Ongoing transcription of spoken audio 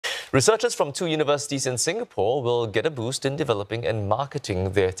Researchers from 2 universities in Singapore will get a boost in developing and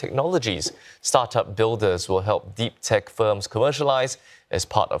marketing their technologies. Startup builders will help deep tech firms commercialize as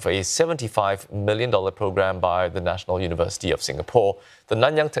part of a $75 million program by the National University of Singapore, the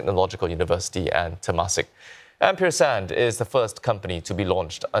Nanyang Technological University and Temasek. Amperesand is the first company to be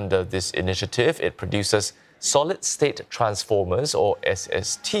launched under this initiative. It produces solid-state transformers, or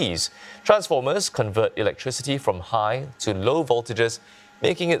SSTs. Transformers convert electricity from high to low voltages,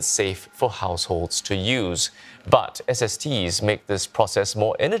 making it safe for households to use. But SSTs make this process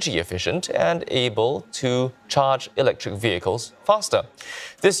more energy efficient and able to charge electric vehicles faster.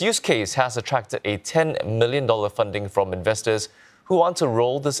 This use case has attracted a $10 million funding from investors who want to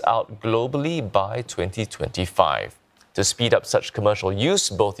roll this out globally by 2025. To speed up such commercial use,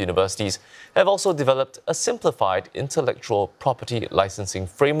 both universities have also developed a simplified intellectual property licensing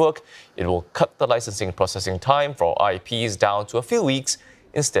framework. It will cut the licensing processing time for IPs down to a few weeks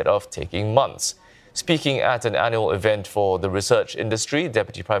instead of taking months. Speaking at an annual event for the research industry,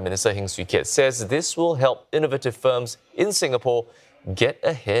 Deputy Prime Minister Heng Swee Keat says this will help innovative firms in Singapore get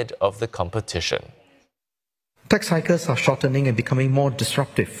ahead of the competition. Tech cycles are shortening and becoming more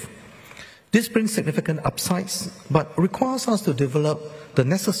disruptive. This brings significant upsides, but requires us to develop the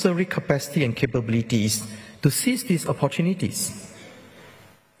necessary capacity and capabilities to seize these opportunities.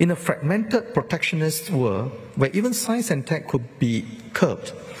 In a fragmented protectionist world, where even science and tech could be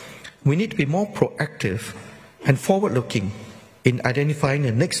curbed, we need to be more proactive and forward-looking in identifying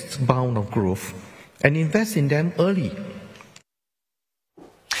the next bound of growth and invest in them early.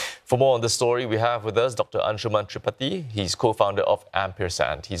 For more on this story, we have with us Dr Anshuman Tripathi. He's co-founder of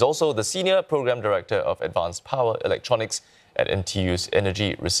Amperesand. He's also the Senior Program Director of Advanced Power Electronics at NTU's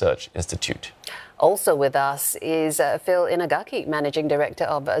Energy Research Institute. Also with us is Phil Inagaki, Managing Director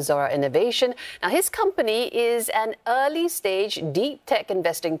of Xora Innovation. Now, his company is an early-stage deep tech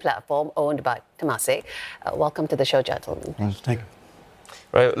investing platform owned by Temasek. Welcome to the show, gentlemen. Thank you.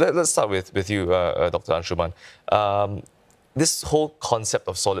 Right, let's start with you, Dr Anshuman. This whole concept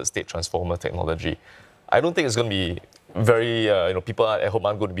of solid-state transformer technology, I don't think it's going to be very, people at home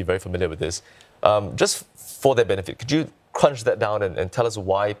aren't going to be very familiar with this. Just for their benefit, could you crunch that down and tell us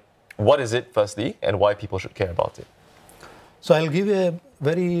what is it, firstly, and why people should care about it? So I'll give you a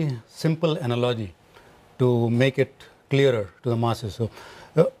very simple analogy to make it clearer to the masses. So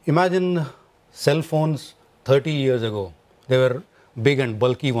imagine cell phones 30 years ago. They were big and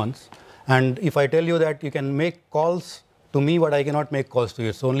bulky ones. And if I tell you that you can make calls to me, but I cannot make calls to you.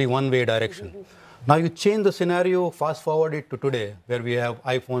 It's only one-way direction. Now you change the scenario, fast forward it to today, where we have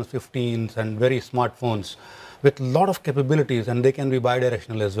iPhones 15s and very smartphones with a lot of capabilities, and they can be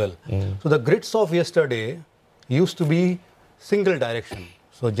bi-directional as well. So the grids of yesterday used to be single direction.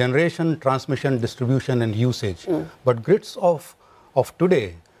 So generation, transmission, distribution, and usage. But grids of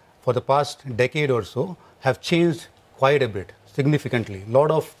today, for the past decade or so, have changed quite a bit, significantly. A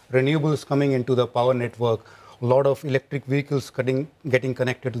lot of renewables coming into the power network, a lot of electric vehicles getting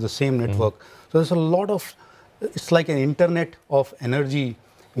connected to the same network. So there's a lot of, it's like an internet of energy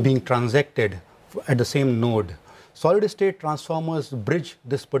being transacted at the same node. Solid-state transformers bridge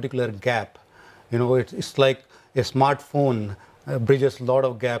this particular gap. You know, it's like a smartphone bridges a lot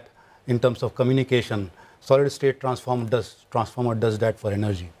of gap in terms of communication. Solid-state transformer does that for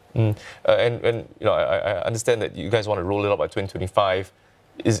energy. And I understand that you guys want to roll it out by 2025.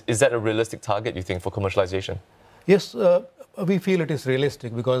 Is that a realistic target, you think, for commercialization? Yes, we feel it is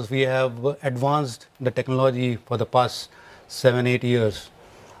realistic because we have advanced the technology for the past 7-8 years,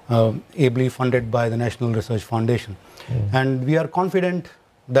 ably funded by the National Research Foundation. And we are confident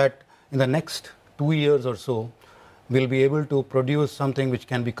that in the next 2 years or so, we'll be able to produce something which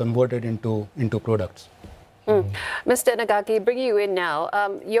can be converted into products. Mr. Inagaki, bringing you in now,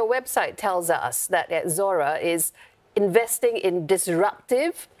 your website tells us that Xora is investing in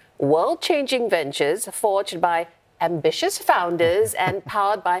disruptive, world-changing ventures forged by ambitious founders and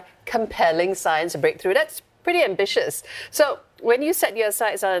powered by compelling science breakthrough. That's pretty ambitious. So when you set your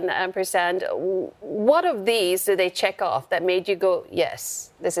sights on Amperesand, what of these do they check off that made you go,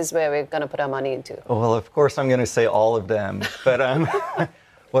 yes, this is where we're going to put our money into? Well, of course, I'm going to say all of them. But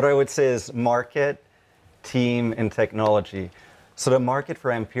what I would say is market, team, and technology. So the market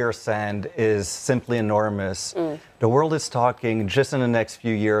for Amperesand is simply enormous. The world is talking just in the next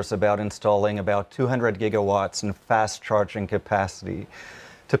few years about installing about 200 gigawatts in fast charging capacity.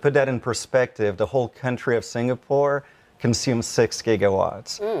 To put that in perspective, the whole country of Singapore consumes 6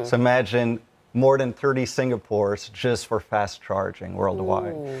 gigawatts. So imagine more than 30 Singapores just for fast charging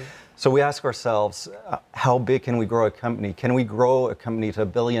worldwide. So we ask ourselves, how big can we grow a company? Can we grow a company to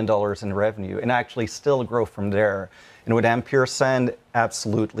 $1 billion in revenue and actually still grow from there? And with Amperesand,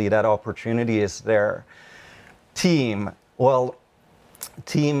 absolutely, that opportunity is there. Team, well,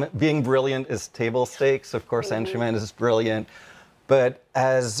 team being brilliant is table stakes. Of course, Anshuman is brilliant. But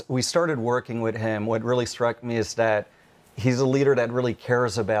as we started working with him, what really struck me is that he's a leader that really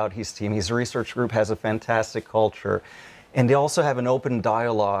cares about his team. His research group has a fantastic culture. And they also have an open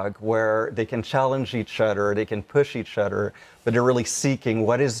dialogue where they can challenge each other, they can push each other, but they're really seeking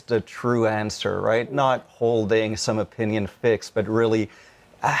what is the true answer, right? Not holding some opinion fixed, but really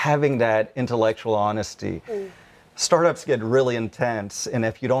having that intellectual honesty. Startups get really intense, and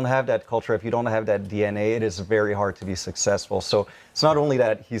if you don't have that culture, if you don't have that DNA, it is very hard to be successful. So it's not only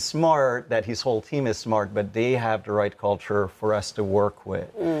that he's smart, that his whole team is smart, but they have the right culture for us to work with.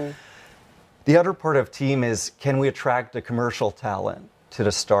 The other part of team is, can we attract the commercial talent to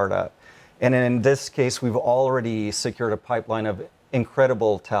the startup? And in this case, we've already secured a pipeline of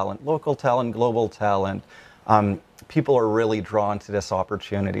incredible talent, local talent, global talent. People are really drawn to this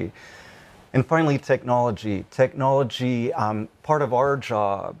opportunity. And finally, technology. Technology, part of our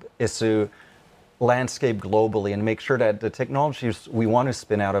job is to landscape globally and make sure that the technologies we want to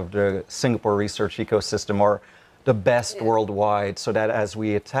spin out of the Singapore research ecosystem are the best worldwide, so that as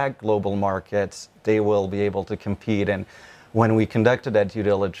we attack global markets, they will be able to compete. And when we conducted that due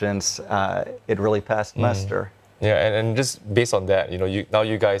diligence, it really passed muster. Yeah, and just based on that, now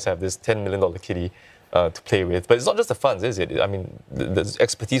you guys have this $10 million kitty to play with. But it's not just the funds, is it? I mean, the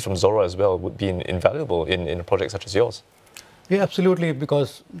expertise from Xora as well would be invaluable in a project such as yours. Yeah, absolutely,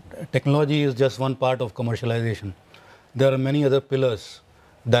 because technology is just one part of commercialization. There are many other pillars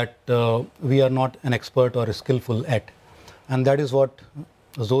that we are not an expert or skillful at. And that is what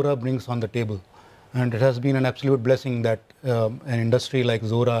Xora brings on the table. And it has been an absolute blessing that an industry like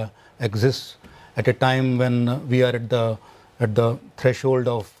Xora exists at a time when we are at the threshold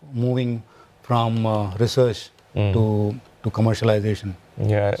of moving from research to commercialization.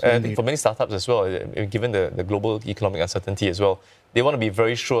 Yeah, So and indeed. for many startups as well, given the global economic uncertainty as well, they want to be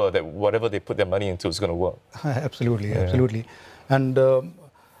very sure that whatever they put their money into is going to work. Absolutely, absolutely. And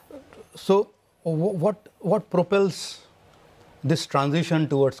so what propels this transition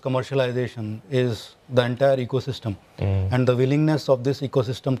towards commercialization is the entire ecosystem and the willingness of this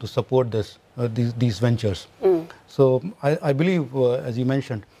ecosystem to support these ventures. So I believe, as you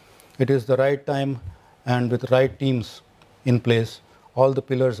mentioned, it is the right time, and with the right teams in place, all the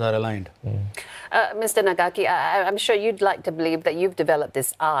pillars are aligned. Mr. Inagaki, I'm sure you'd like to believe that you've developed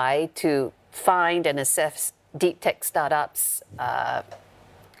this eye to find and assess deep tech startups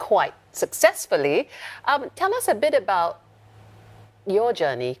quite successfully. Tell us a bit about your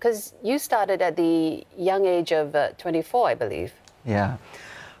journey, because you started at the young age of 24, I believe. Yeah.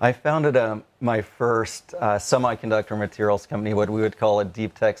 I founded my first semiconductor materials company, what we would call a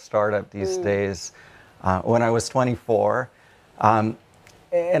deep tech startup these days, when I was 24. And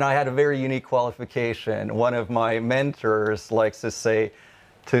I had a very unique qualification. One of my mentors likes to say,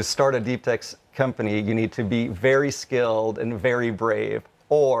 to start a deep tech company, you need to be very skilled and very brave,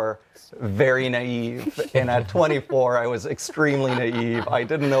 or very naive. And at 24, I was extremely naive. I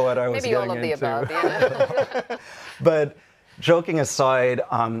didn't know what I was Maybe getting all of the into. above, yeah. But joking aside,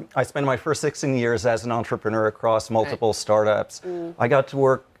 I spent my first 16 years as an entrepreneur across multiple startups. I got to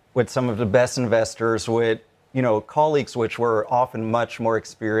work with some of the best investors, with colleagues which were often much more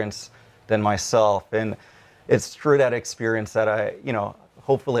experienced than myself. And it's through that experience that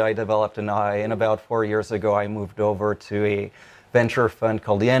hopefully I developed an eye. And about 4 years ago, I moved over to a venture fund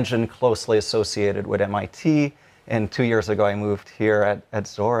called The Engine, closely associated with MIT. And 2 years ago, I moved here at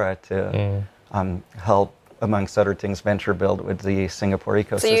Xora to help, amongst other things, venture build with the Singapore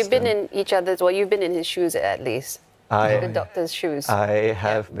ecosystem. So you've been in each other's, well, you've been in his shoes at least. The doctor's shoes. I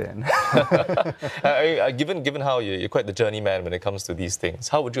have been. Given how you're quite the journeyman when it comes to these things,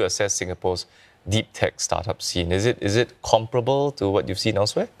 how would you assess Singapore's deep tech startup scene? Is it comparable to what you've seen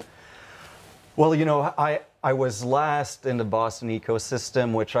elsewhere? Well, I was last in the Boston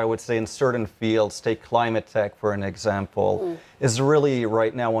ecosystem, which I would say in certain fields, take climate tech for an example, is really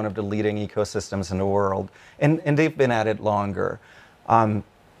right now one of the leading ecosystems in the world. And they've been at it longer.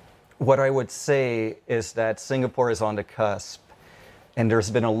 What I would say is that Singapore is on the cusp, and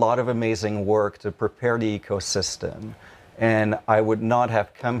there's been a lot of amazing work to prepare the ecosystem. And I would not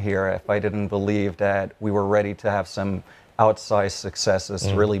have come here if I didn't believe that we were ready to have some outsized successes,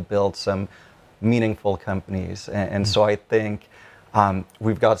 to really build some meaningful companies. And so I think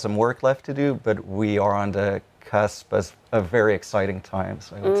we've got some work left to do, but we are on the cusp of very exciting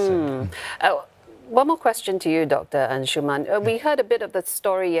times, I would say. One more question to you, Dr. Anshuman. We heard a bit of the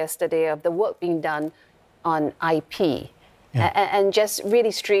story yesterday of the work being done on IP and just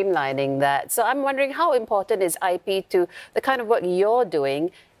really streamlining that. So I'm wondering, how important is IP to the kind of work you're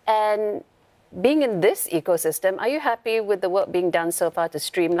doing? And being in this ecosystem, are you happy with the work being done so far to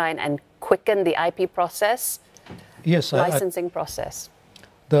streamline and quicken the IP process? Yes. Licensing process.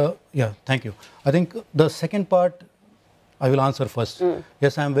 Thank you. I think the second part I will answer first.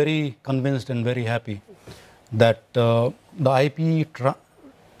 Yes, I am very convinced and very happy that the IP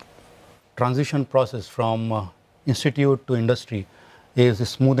transition process from institute to industry is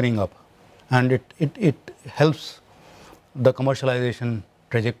smoothing up, and it helps the commercialization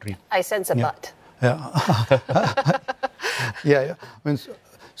trajectory. I sense a but. Yeah. I mean,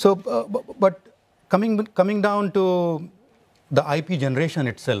 but coming down to the IP generation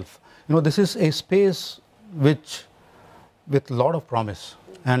itself, this is a space with a lot of promise,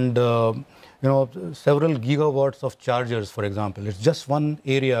 and several gigawatts of chargers, for example. It's just one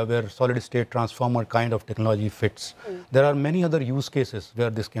area where solid state transformer kind of technology fits. There are many other use cases where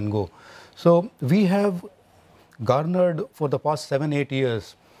this can go. So we have garnered for the past 7-8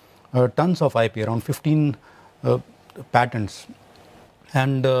 years tons of IP, around 15 patents,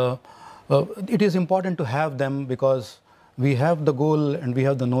 and it is important to have them because we have the goal and we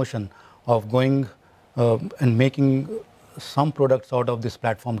have the notion of going and making some products out of this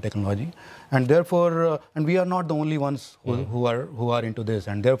platform technology, and therefore, and we are not the only ones who are into this,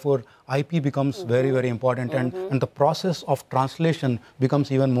 and therefore IP becomes very, very important, and the process of translation becomes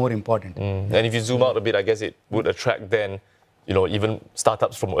even more important. And if you zoom out a bit, I guess it would attract then, even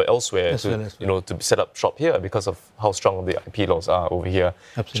startups from elsewhere to set up shop here because of how strong the IP laws are over here.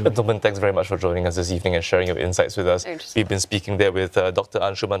 Absolutely. Gentlemen, thanks very much for joining us this evening and sharing your insights with us. We've been speaking there with Dr.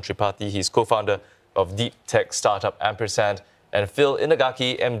 Anshuman Tripathi. He's co-founder of deep tech startup Amperesand, and Phil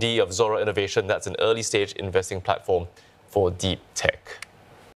Inagaki, MD of Xora Innovation. That's an early stage investing platform for deep tech.